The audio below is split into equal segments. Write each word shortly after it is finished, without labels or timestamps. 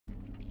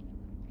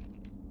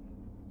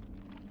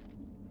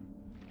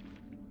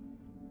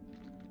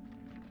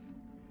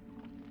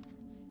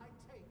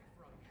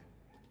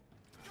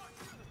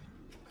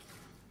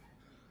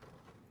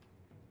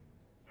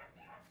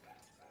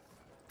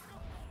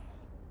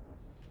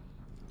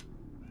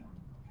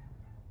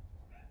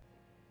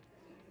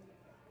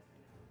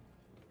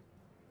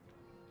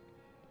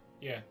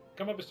Yeah,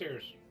 come up the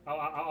stairs.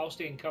 I'll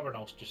stay in cover and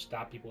I'll just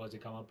stab people as they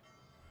come up.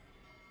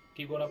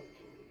 Keep going up.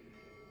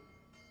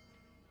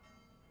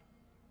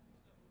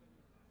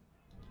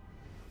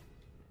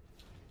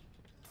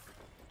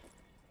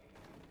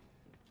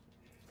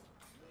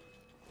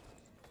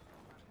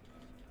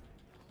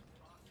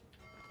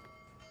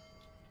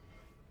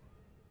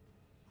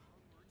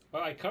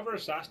 Well, I cover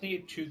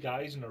assassinated 2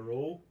 guys in a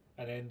row,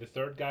 and then the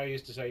third guy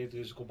has decided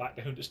to just go back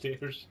down the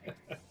stairs.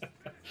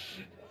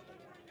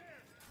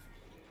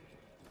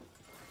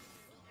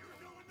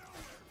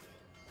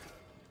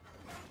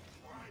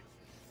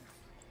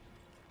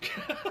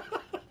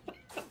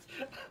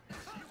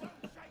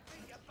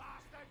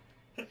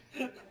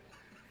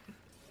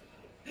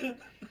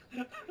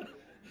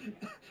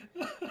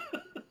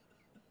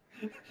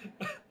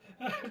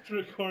 I have to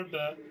record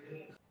that.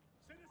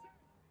 Citizen,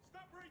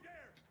 stop right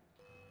there!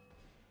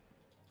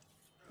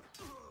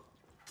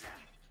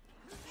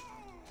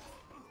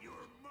 You're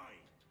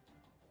mine!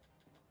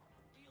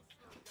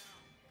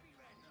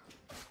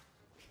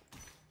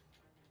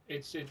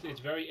 It's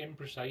very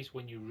imprecise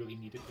when you really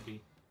need it to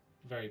be.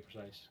 Very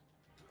precise.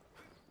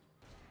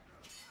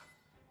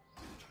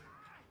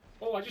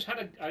 Oh, I just had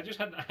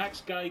an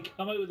axe guy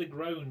come out of the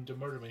ground to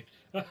murder me.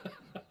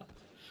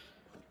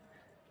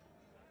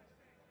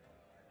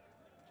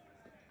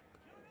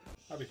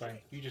 I'll be fine.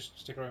 You just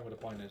stick around where the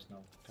point is and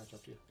I'll catch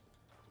up to you.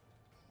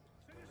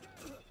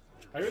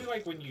 I really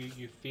like when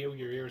you fail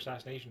your ear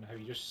assassination, how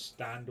you just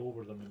stand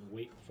over them and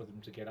wait for them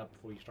to get up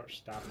before you start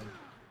stabbing them.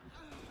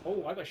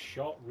 Oh, I got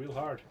shot real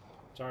hard.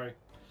 Sorry.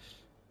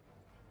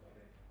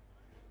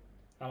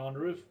 I'm on the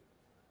roof.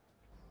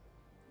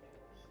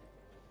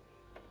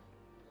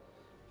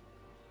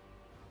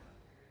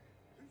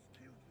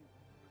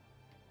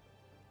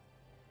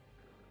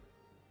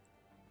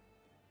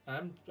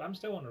 I'm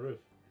still on the roof.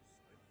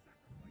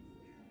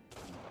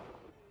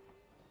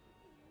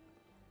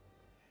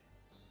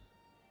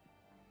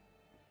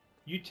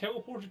 You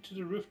teleported to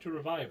the roof to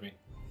revive me.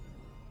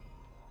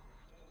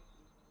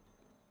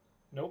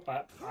 Nope,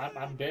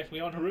 I'm definitely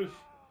on the roof.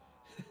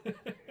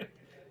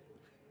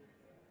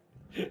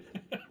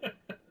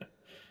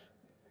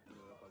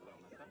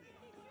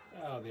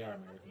 Oh, they are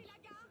Americans.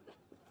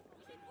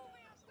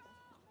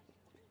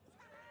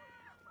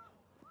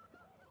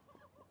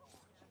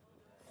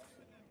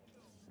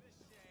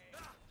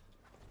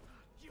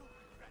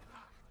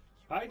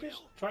 I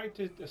just tried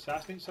to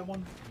assassinate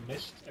someone,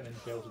 missed, and then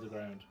fell to the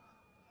ground.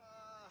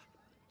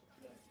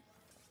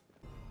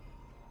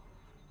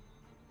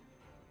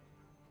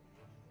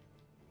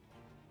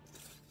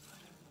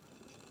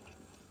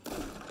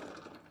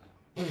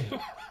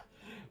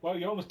 Well,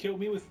 you almost killed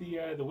me with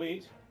the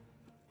weight.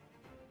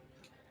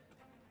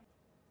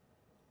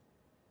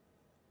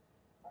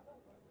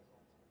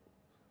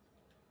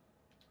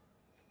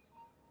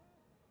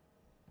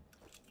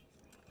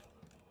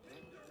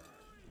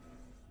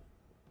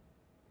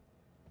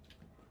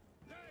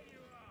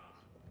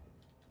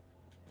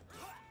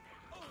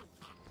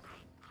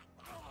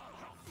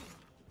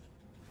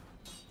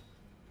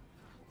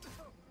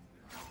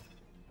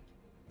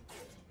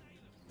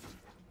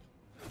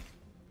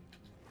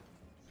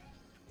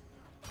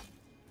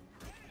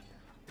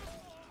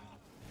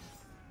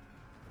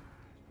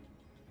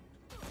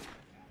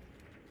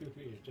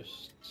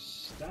 Just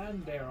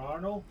stand there,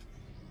 Arnold.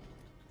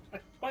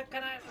 Why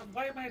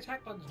are my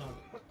attack buttons not?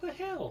 What the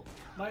hell?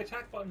 My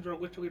attack buttons are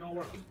literally not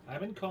working.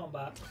 I'm in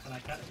combat and I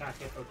can't attack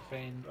it or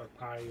defend or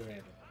parry or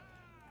anything.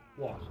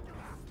 What?